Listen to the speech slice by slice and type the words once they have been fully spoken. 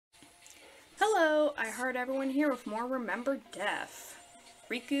Hello, IHeartEveryone here with more Remember Death.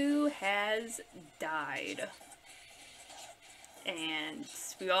 Riku has died. And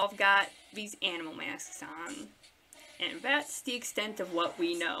we all got these animal masks on. And that's the extent of what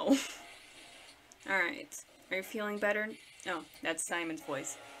we know. Alright, are you feeling better? Oh, that's Simon's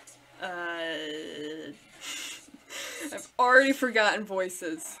voice. I've already forgotten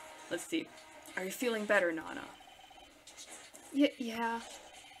voices. Let's see. Are you feeling better, Nana? Yeah.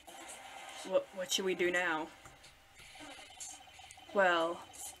 What should we do now? Well,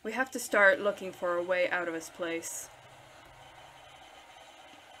 we have to start looking for a way out of this place.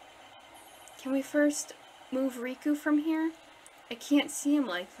 Can we first move Riku from here? I can't see him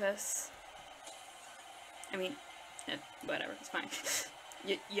like this. I mean, whatever, it's fine.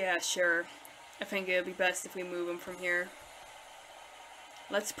 Yeah, sure. I think it would be best if we move him from here.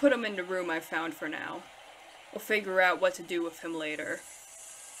 Let's put him in the room I found for now. We'll figure out what to do with him later.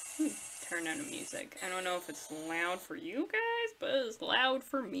 Turn on the music. I don't know if it's loud for you guys, but it's loud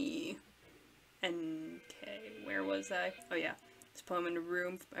for me. Okay, where was I? Oh yeah, let's put him in the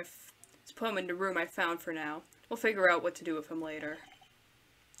room. Let's put him in the room I found for now. We'll figure out what to do with him later.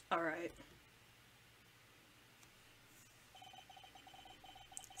 Alright.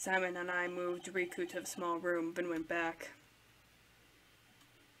 Simon and I moved Riku to the small room, then went back.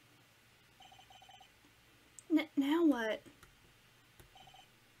 Now what?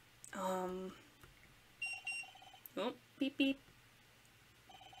 Oh, beep beep.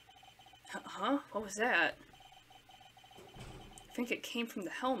 Huh? What was that? I think it came from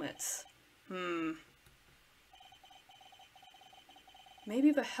the helmets.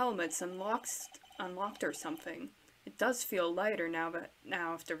 Maybe the helmets unlocked or something. It does feel lighter now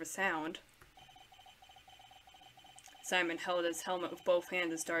after the sound. Simon held his helmet with both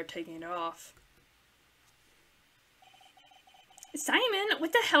hands and started taking it off. Simon,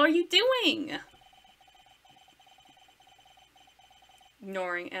 what the hell are you doing?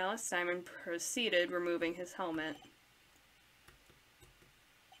 Ignoring Alice, Simon proceeded removing his helmet.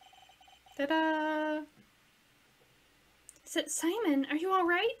 Ta-da! Simon, are you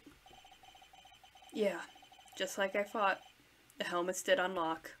alright? Yeah, just like I thought. The helmets did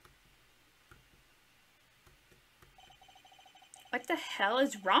unlock. What the hell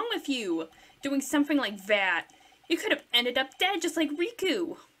is wrong with you? Doing something like that? You could have ended up dead just like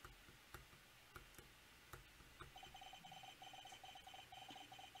Riku.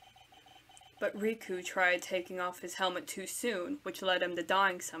 But Riku tried taking off his helmet too soon, which led him to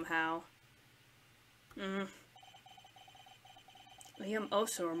dying somehow. Liam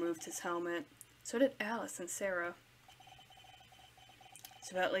also removed his helmet. So did Alice and Sarah.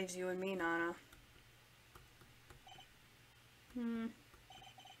 So that leaves you and me, Nana.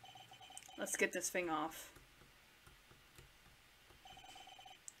 Let's get this thing off.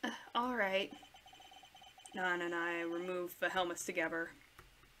 Alright. Nana and I removed the helmets together.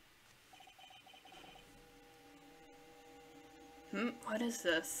 What is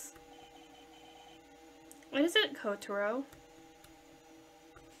this? What is it, Kotaro?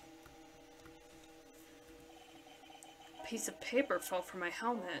 A piece of paper fell from my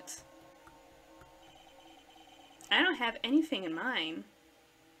helmet. I don't have anything in mine.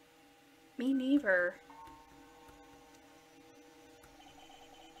 Me neither.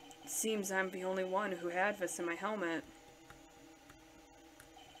 It seems I'm the only one who had this in my helmet.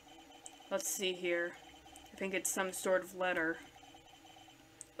 Let's see here. I think it's some sort of letter.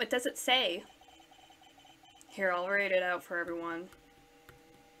 What does it say? Here, I'll read it out for everyone.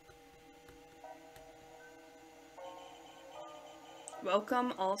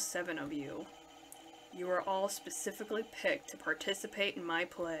 Welcome, all 7 of you. You are all specifically picked to participate in my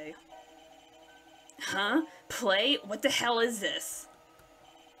play. Huh? Play? What the hell is this?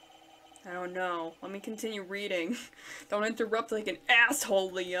 I don't know. Let me continue reading. Don't interrupt like an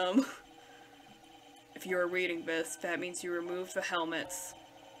asshole, Liam. If you are reading this, that means you removed the helmets.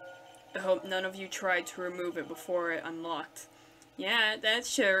 I hope none of you tried to remove it before it unlocked. Yeah, that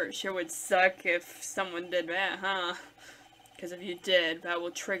sure would suck if someone did that, huh? Because if you did, that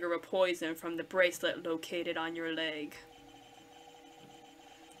will trigger a poison from the bracelet located on your leg.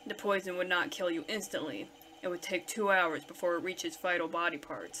 The poison would not kill you instantly. It would take 2 hours before it reaches vital body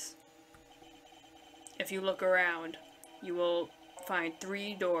parts. If you look around, you will find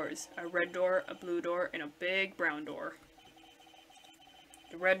 3 doors. A red door, a blue door, and a big brown door.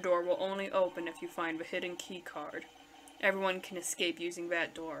 The red door will only open if you find the hidden key card. Everyone can escape using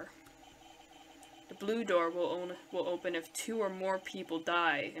that door. The blue door will open if 2 or more people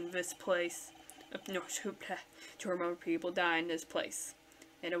die in this place. No, 2 or more people die in this place.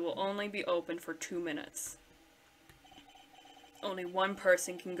 And it will only be open for 2 minutes. Only one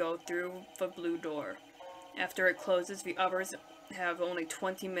person can go through the blue door. After it closes, the others have only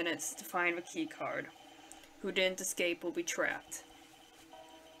 20 minutes to find the key card. Who didn't escape will be trapped.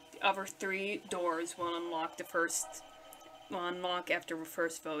 The other 3 doors will unlock after the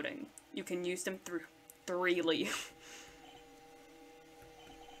first voting. You can use them freely.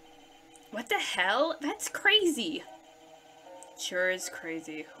 What the hell? That's crazy. Sure is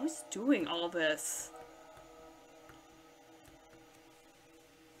crazy. Who's doing all this?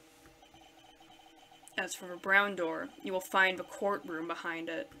 As for the brown door, you will find the courtroom behind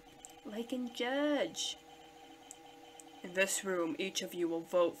it. Like in Judge. In this room, each of you will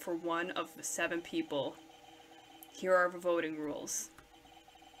vote for one of the 7 people. Here are the voting rules.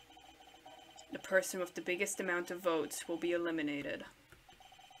 The person with the biggest amount of votes will be eliminated.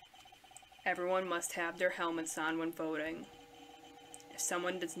 Everyone must have their helmets on when voting. If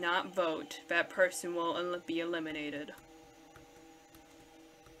someone does not vote, that person will be eliminated.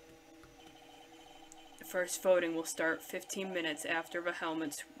 The first voting will start 15 minutes after the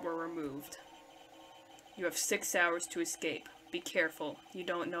helmets were removed. You have 6 hours to escape. Be careful. You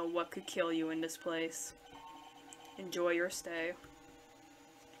don't know what could kill you in this place. Enjoy your stay.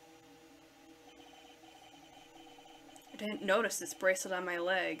 I didn't notice this bracelet on my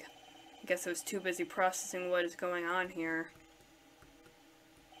leg. I guess I was too busy processing what is going on here.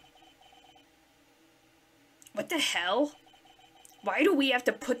 What the hell? Why do we have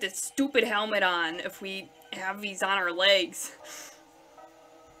to put this stupid helmet on if we have these on our legs?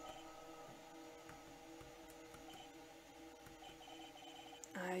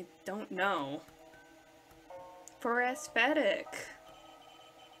 I don't know. For aesthetic.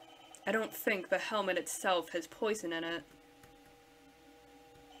 I don't think the helmet itself has poison in it.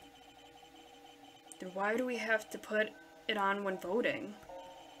 Then why do we have to put it on when voting?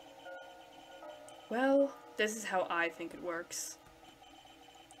 Well, this is how I think it works.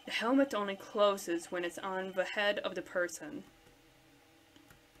 The helmet only closes when it's on the head of the person.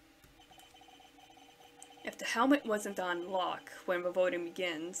 If the helmet wasn't on lock when the voting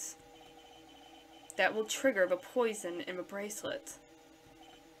begins, that will trigger the poison in the bracelet.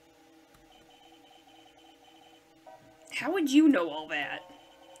 How would you know all that?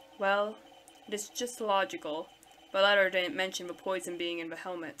 Well, it is just logical. The letter didn't mention the poison being in the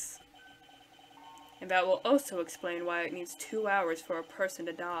helmets. And that will also explain why it needs 2 hours for a person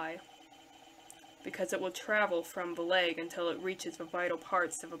to die. Because it will travel from the leg until it reaches the vital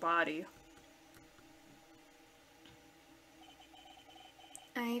parts of the body.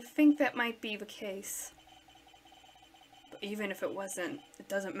 I think that might be the case. But even if it wasn't, it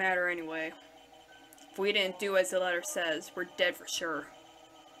doesn't matter anyway. If we didn't do as the letter says, we're dead for sure.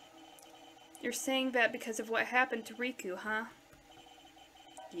 You're saying that because of what happened to Riku, huh?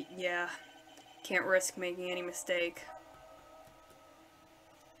 Yeah. Can't risk making any mistake.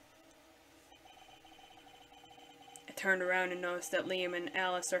 I turned around and noticed that Liam and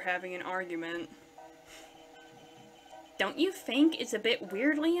Alice are having an argument. Don't you think it's a bit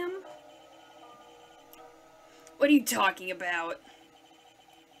weird, Liam? What are you talking about?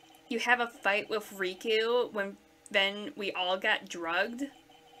 You have a fight with Riku when then we all got drugged?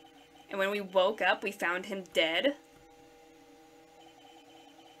 And when we woke up, we found him dead?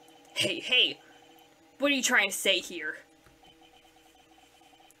 Hey, what are you trying to say here?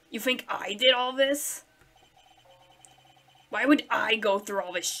 You think I did all this? Why would I go through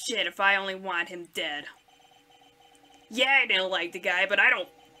all this shit if I only want him dead? Yeah, I didn't like the guy, but I don't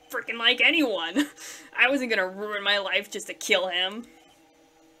freaking like anyone. I wasn't gonna ruin my life just to kill him.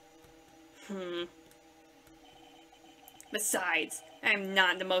 Besides, I'm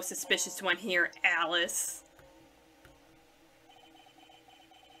not the most suspicious one here, Alice.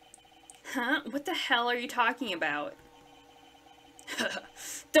 Huh? What the hell are you talking about?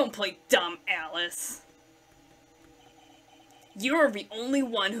 Don't play dumb, Alice. You're the only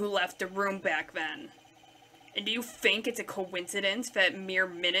one who left the room back then. And do you think it's a coincidence that mere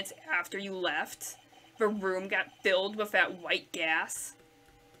minutes after you left, the room got filled with that white gas?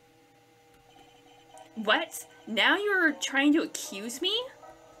 What? Now you're trying to accuse me?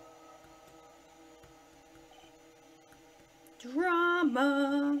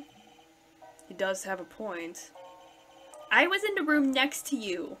 Drama. He does have a point. I was in the room next to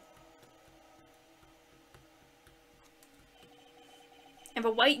you. And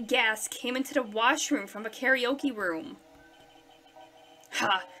the white gas came into the washroom from the karaoke room.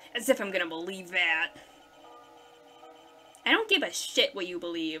 Ha! As if I'm gonna believe that. I don't give a shit what you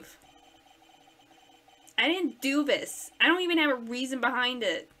believe. I didn't do this. I don't even have a reason behind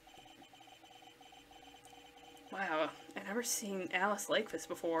it. Wow, I've never seen Alice like this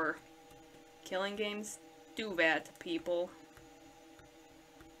before. Killing games do that to people.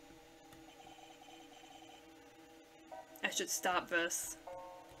 should stop this.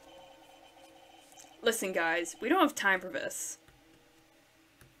 Listen, guys, we don't have time for this.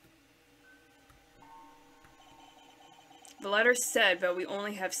 The letter said that we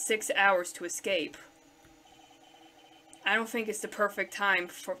only have 6 hours to escape. I don't think it's the perfect time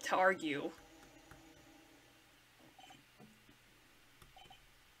to argue.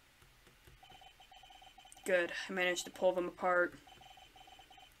 Good, I managed to pull them apart.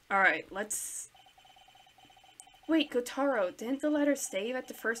 Alright, let's... Wait, Kotaro, didn't the letter say that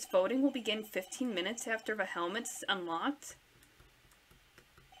the first voting will begin 15 minutes after the helmet's unlocked?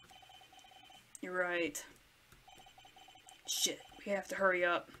 You're right. Shit, we have to hurry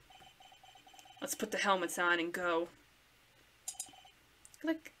up. Let's put the helmets on and go.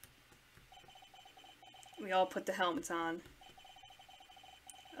 Click. We all put the helmets on.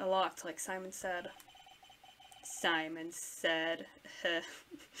 Locked, like Simon said. Simon said.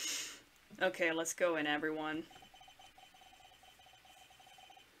 Okay, let's go in, everyone.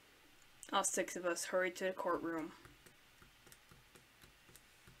 All 6 of us hurried to the courtroom.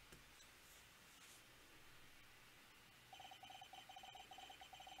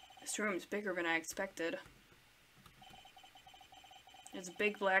 This room's bigger than I expected. There's a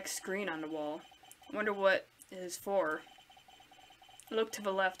big black screen on the wall. I wonder what it is for. I looked to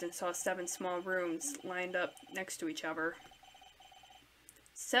the left and saw 7 small rooms lined up next to each other.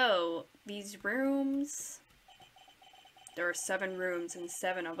 So, these rooms... There are 7 rooms and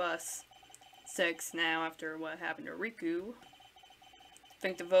 7 of us. 6 now after what happened to Riku. I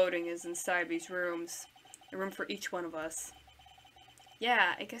think the voting is inside these rooms. A room for each one of us.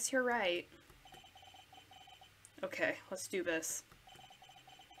 Yeah, I guess you're right. Okay, let's do this.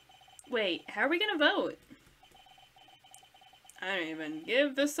 Wait, how are we gonna vote? I don't even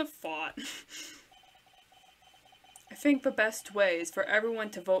give this a thought. I think the best way is for everyone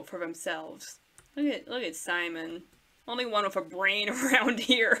to vote for themselves. Look at Simon. Only one with a brain around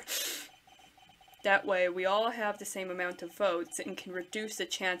here. That way, we all have the same amount of votes and can reduce the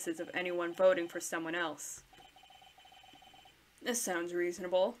chances of anyone voting for someone else. This sounds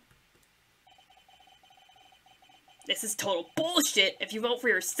reasonable. This is total bullshit! If you vote for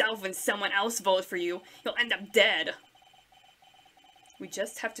yourself and someone else votes for you, you'll end up dead! We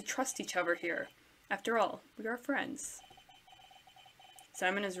just have to trust each other here. After all, we are friends.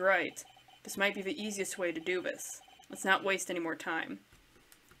 Simon is right. This might be the easiest way to do this. Let's not waste any more time.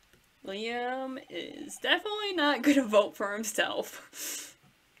 Liam is definitely not gonna vote for himself.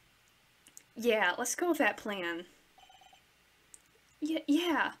 Yeah, let's go with that plan.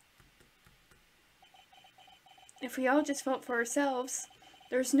 Yeah. If we all just vote for ourselves,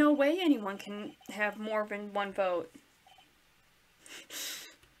 there's no way anyone can have more than one vote.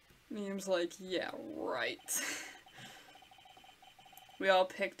 Liam's like, yeah, right. We all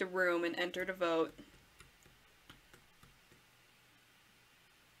picked a room and entered a vote.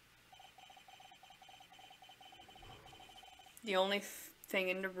 The only thing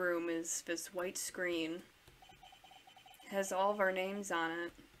in the room is this white screen. It has all of our names on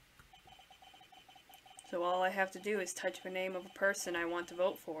it. So all I have to do is touch the name of a person I want to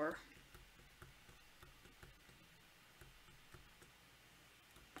vote for.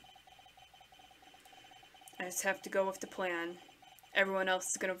 I just have to go with the plan. Everyone else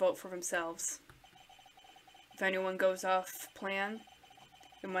is gonna vote for themselves. If anyone goes off plan,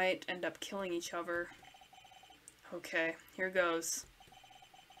 we might end up killing each other. Okay, here goes.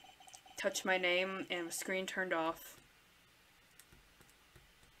 Touch my name and the screen turned off.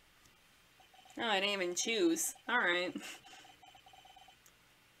 Oh, I didn't even choose. Alright.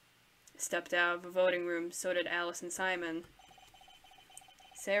 Stepped out of the voting room, so did Alice and Simon.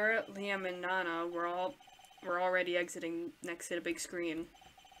 Sarah, Liam, and Nana were already exiting next to the big screen.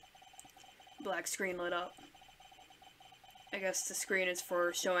 Black screen lit up. I guess the screen is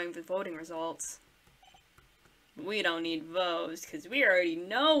for showing the voting results. We don't need votes, because we already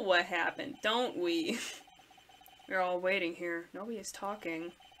know what happened, don't we? We're all waiting here. Nobody is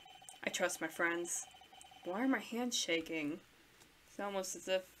talking. I trust my friends. Why are my hands shaking? It's almost as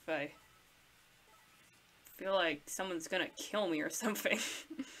if I feel like someone's gonna kill me or something.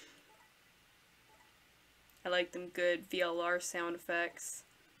 I like them good VLR sound effects.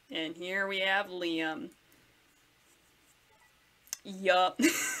 And here we have Liam. Yup.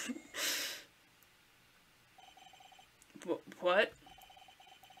 What?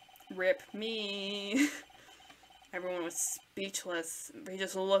 Rip me. Everyone was speechless. They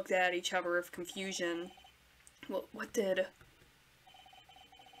just looked at each other with confusion. What did...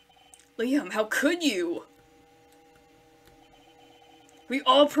 Liam, how could you? We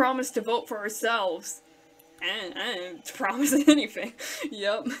all promised to vote for ourselves. I didn't promise anything.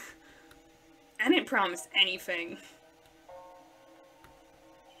 Yup. I didn't promise anything.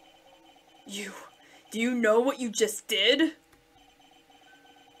 Do you know what you just did?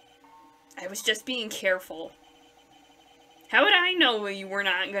 I was just being careful. How would I know you were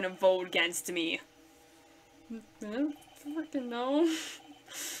not gonna vote against me? I don't freaking know.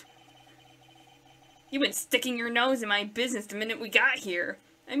 You've been sticking your nose in my business the minute we got here.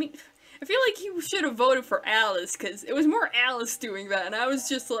 I mean, I feel like you should have voted for Alice, because it was more Alice doing that, and I was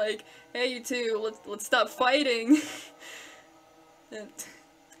just like, hey, you two, let's stop fighting. and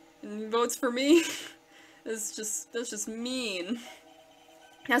he votes for me? That's just mean.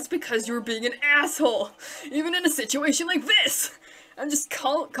 That's because you were being an asshole, even in a situation like this. I'm just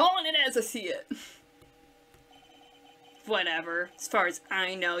calling it as I see it. Whatever. As far as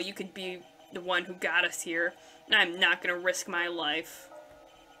I know, you could be the one who got us here, and I'm not gonna risk my life.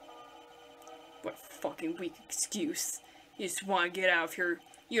 What a fucking weak excuse. You just want to get out of here.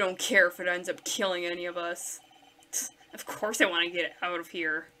 You don't care if it ends up killing any of us. Of course I want to get out of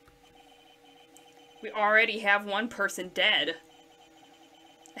here. We already have one person dead.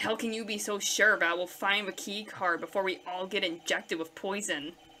 How can you be so sure about we'll find the key card before we all get injected with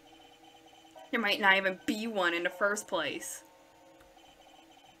poison? There might not even be one in the first place.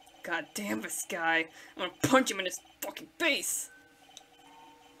 God damn this guy. I'm gonna punch him in his fucking face.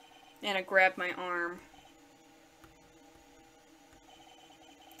 Anna grabbed my arm.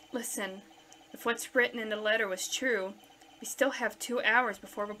 Listen, if what's written in the letter was true, we still have 2 hours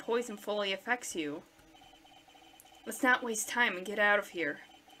before the poison fully affects you. Let's not waste time and get out of here.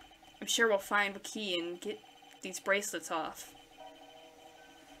 I'm sure we'll find the key and get these bracelets off.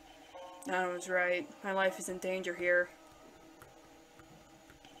 Anna was right. My life is in danger here.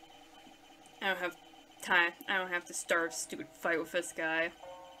 I don't have time. I don't have to start a stupid fight with this guy.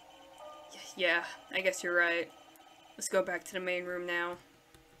 Yeah, I guess you're right. Let's go back to the main room now.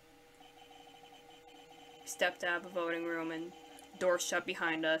 We stepped out of the voting room and the door shut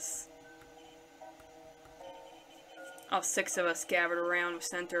behind us. All 6 of us gathered around the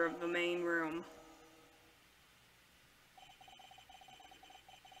center of the main room.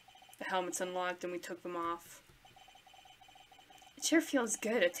 The helmets unlocked and we took them off. It sure feels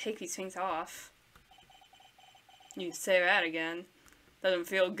good to take these things off. You say that again. Doesn't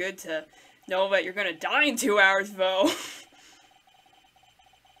feel good to know that you're gonna die in 2 hours, though.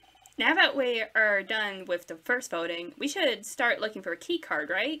 Now that we are done with the first voting, we should start looking for a key card,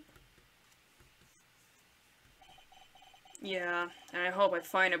 right? Yeah, and I hope I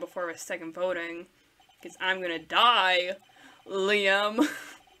find it before the second voting, because I'm gonna die, Liam.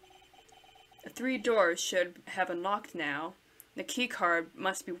 The 3 doors should have unlocked now. The key card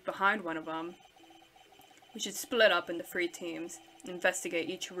must be behind one of them. We should split up into 3 teams and investigate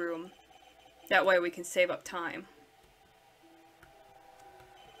each room. That way we can save up time.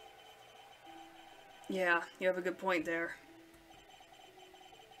 Yeah, you have a good point there.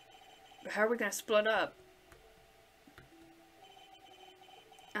 But how are we gonna split up?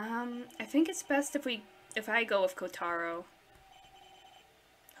 I think it's best if I go with Kotaro.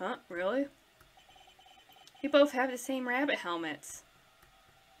 Huh? Really? We both have the same rabbit helmets.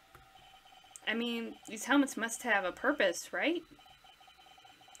 I mean, these helmets must have a purpose, right?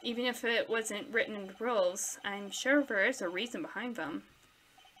 Even if it wasn't written in the rules, I'm sure there is a reason behind them.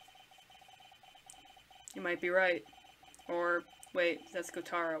 You might be right. Or, wait, that's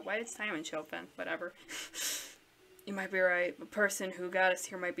Kotaro. Why did Simon show up then? Whatever. You might be right. The person who got us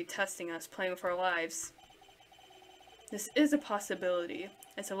here might be testing us, playing with our lives. This is a possibility.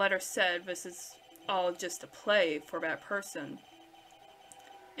 As the letter said, this is all just a play for that person.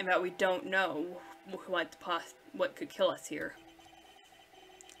 And that we don't know what could kill us here.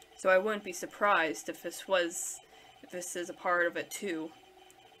 So I wouldn't be surprised if this is a part of it too.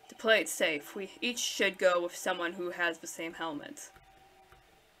 To play it safe, we each should go with someone who has the same helmet.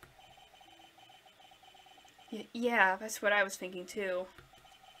 Yeah, that's what I was thinking too.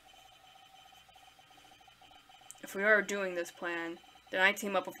 If we are doing this plan, then I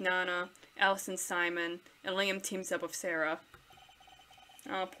team up with Nana, Alice and Simon, and Liam teams up with Sarah.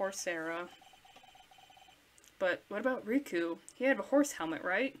 Oh, poor Sarah. But what about Riku? He had a horse helmet,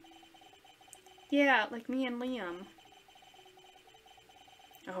 right? Yeah, like me and Liam.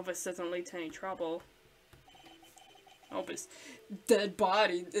 I hope this doesn't lead to any trouble. I hope his dead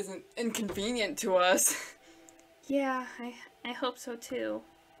body isn't inconvenient to us. Yeah, I hope so too.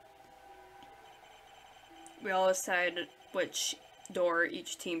 We all decided which door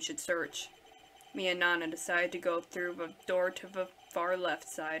each team should search. Me and Nana decided to go through the door to the far left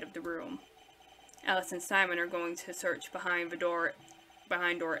side of the room. Alice and Simon are going to search behind door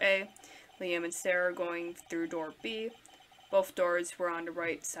A. Liam and Sarah are going through door B. Both doors were on the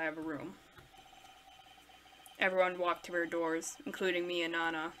right side of the room. Everyone walked to their doors, including me and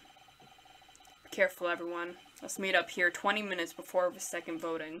Nana. Careful, everyone. Let's meet up here 20 minutes before the second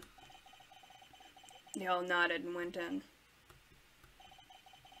voting. They all nodded and went in.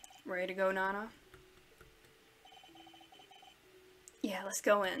 Ready to go, Nana? Yeah, let's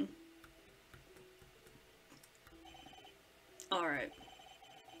go in. Alright.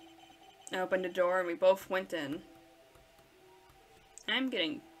 I opened the door and we both went in. I'm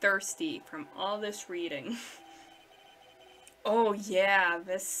getting thirsty from all this reading. Oh yeah,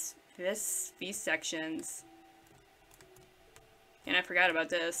 these sections. And I forgot about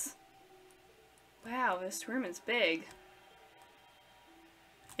this. Wow, this room is big.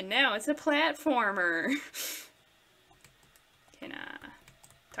 And now it's a platformer. Can I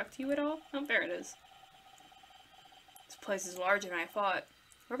talk to you at all? Oh, there it is. This place is larger than I thought.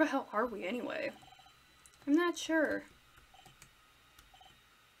 Where the hell are we anyway? I'm not sure.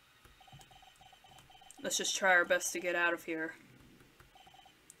 Let's just try our best to get out of here.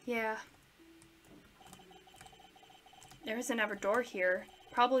 Yeah. There is another door here,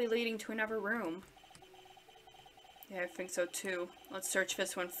 probably leading to another room. Yeah, I think so too. Let's search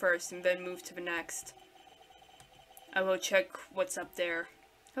this one first and then move to the next. I will check what's up there.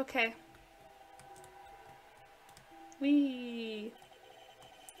 Okay. Whee!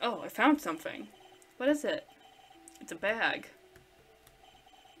 Oh, I found something. What is it? It's a bag.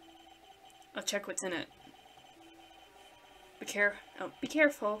 I'll check what's in it. Be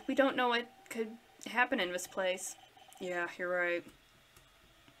careful. We don't know what could happen in this place. Yeah, you're right.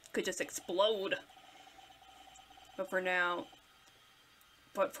 Could just explode. But for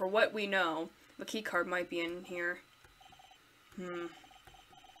what we know, the key card might be in here.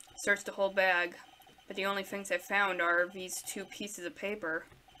 Searched the whole bag, but the only things I found are these 2 pieces of paper.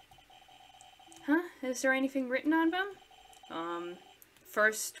 Huh? Is there anything written on them?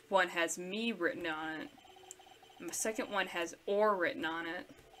 First one has me written on it. And the second one has or written on it.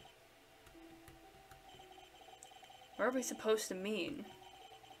 What are we supposed to mean?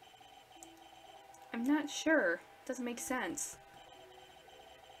 I'm not sure. Doesn't make sense.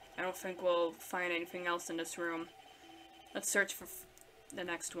 I don't think we'll find anything else in this room. Let's search for the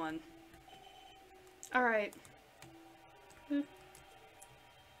next one. Alright.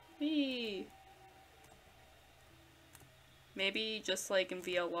 Whee! Maybe just like in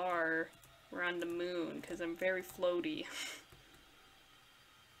VLR, we're on the moon, because I'm very floaty.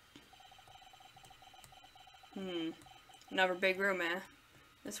 Another big room, eh?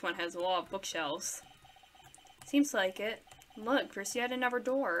 This one has a lot of bookshelves. Seems like it. Look, there's yet another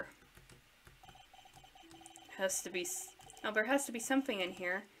door. Has to be... Oh, there has to be something in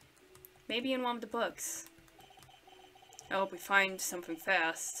here. Maybe in one of the books. I hope we find something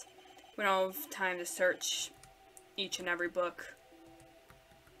fast. We don't have time to search each and every book.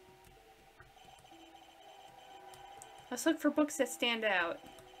 Let's look for books that stand out.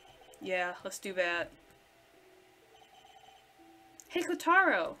 Yeah, let's do that. Hey,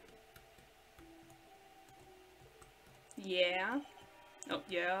 Kotaro! Yeah? Oh,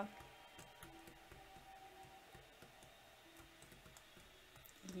 yeah?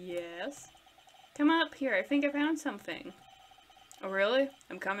 Yes? Come up here, I think I found something. Oh, really?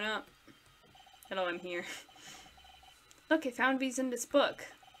 I'm coming up. Hello, I'm here. Look, I found these in this book.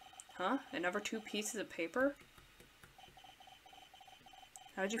 Huh? Another 2 pieces of paper?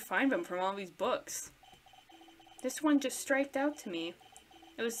 How'd you find them from all these books? This one just striked out to me.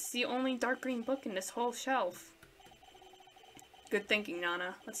 It was the only dark green book in this whole shelf. Good thinking,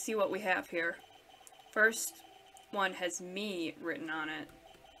 Nana. Let's see what we have here. First one has me written on it.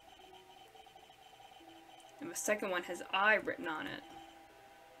 And the second one has I written on it.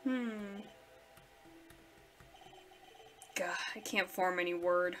 God, I can't form any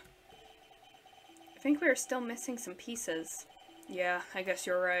word. I think we are still missing some pieces. Yeah, I guess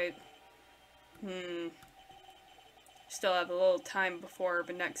you're right. Still have a little time before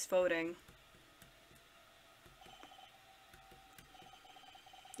the next voting.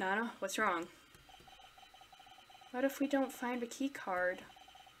 Nana, what's wrong? What if we don't find a key card?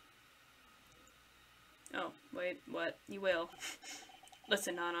 Oh, wait, what? You will.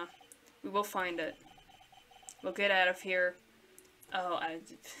 Listen, Nana, we will find it. We'll get out of here. Oh,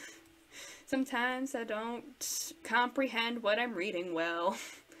 sometimes I don't comprehend what I'm reading well.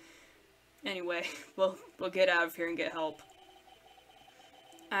 Anyway, we'll get out of here and get help.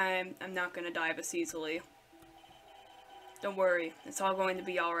 I'm not gonna die this easily. Don't worry, it's all going to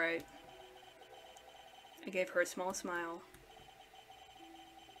be alright. I gave her a small smile.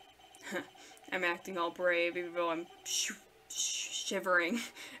 I'm acting all brave, even though I'm shivering.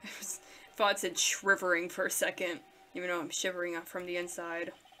 I thought it said shivering for a second, even though I'm shivering up from the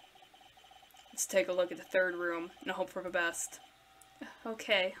inside. Let's take a look at the third room, and hope for the best.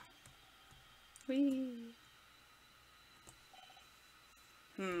 Okay. Whee!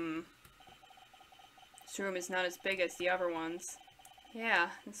 This room is not as big as the other ones. Yeah,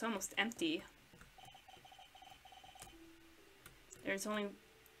 it's almost empty. There's only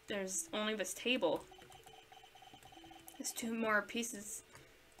this table. There's 2 more pieces.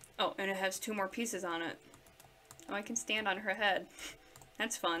 Oh, and it has 2 more pieces on it. Oh, I can stand on her head.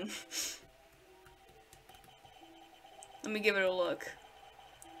 That's fun. Let me give it a look.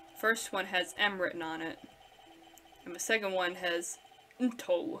 First one has M written on it. And the second one has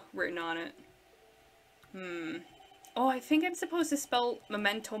Nto written on it. Oh, I think I'm supposed to spell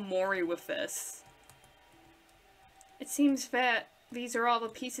Memento Mori with this. It seems that these are all the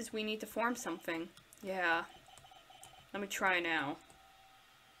pieces we need to form something. Yeah. Let me try now.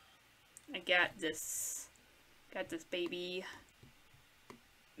 I got this. Got this, baby.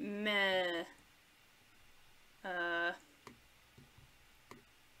 Meh.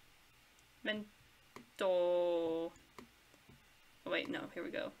 Mento. Oh, wait, no, here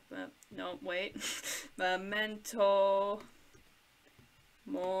we go. No, wait. Memento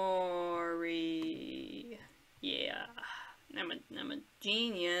Mori. Yeah. I'm a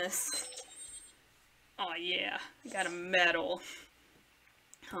genius. Oh yeah, I got a medal.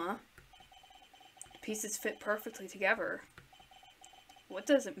 Huh? The pieces fit perfectly together. What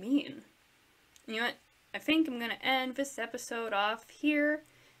does it mean? You know what? I think I'm gonna end this episode off here,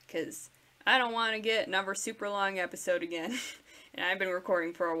 because I don't want to get another super long episode again. And I've been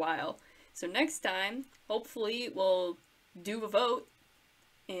recording for a while. So next time, hopefully we'll do a vote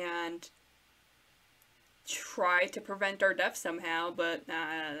and try to prevent our death somehow, but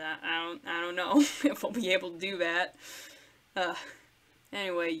I don't know if we'll be able to do that.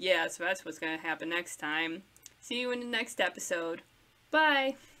 Anyway, yeah, so that's what's gonna happen next time. See you in the next episode.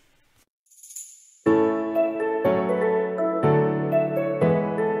 Bye!